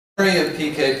Memory of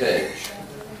P.K.Page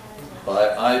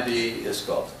by I.B.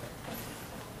 Iscott.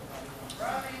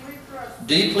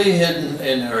 Deeply hidden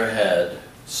in her head,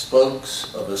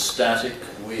 spokes of a static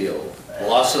wheel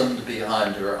blossomed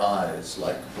behind her eyes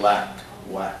like black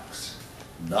wax,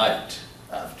 night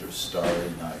after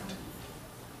starry night.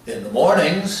 In the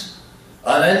mornings,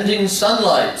 unending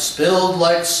sunlight spilled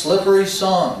like slippery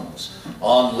songs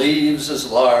on leaves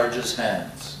as large as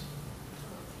hands.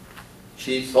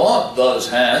 She thought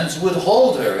those hands would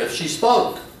hold her if she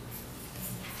spoke.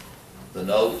 The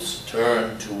notes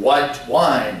turned to white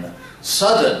wine,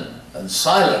 sudden and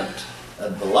silent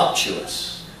and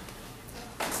voluptuous.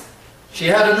 She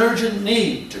had an urgent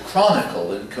need to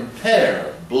chronicle and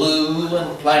compare blue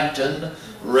and plankton,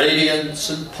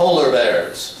 radiance and polar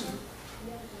bears.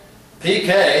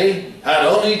 P.K. had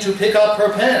only to pick up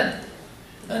her pen,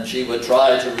 and she would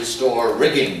try to restore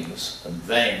riggings and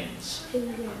veins.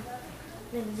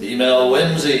 Female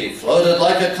whimsy floated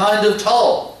like a kind of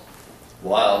tull,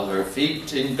 while her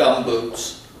feet in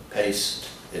gumboots paced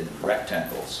in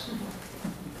rectangles.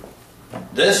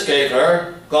 This gave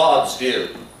her God's view.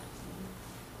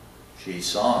 She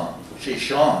shone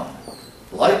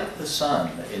like the sun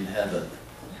in heaven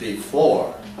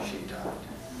before she died.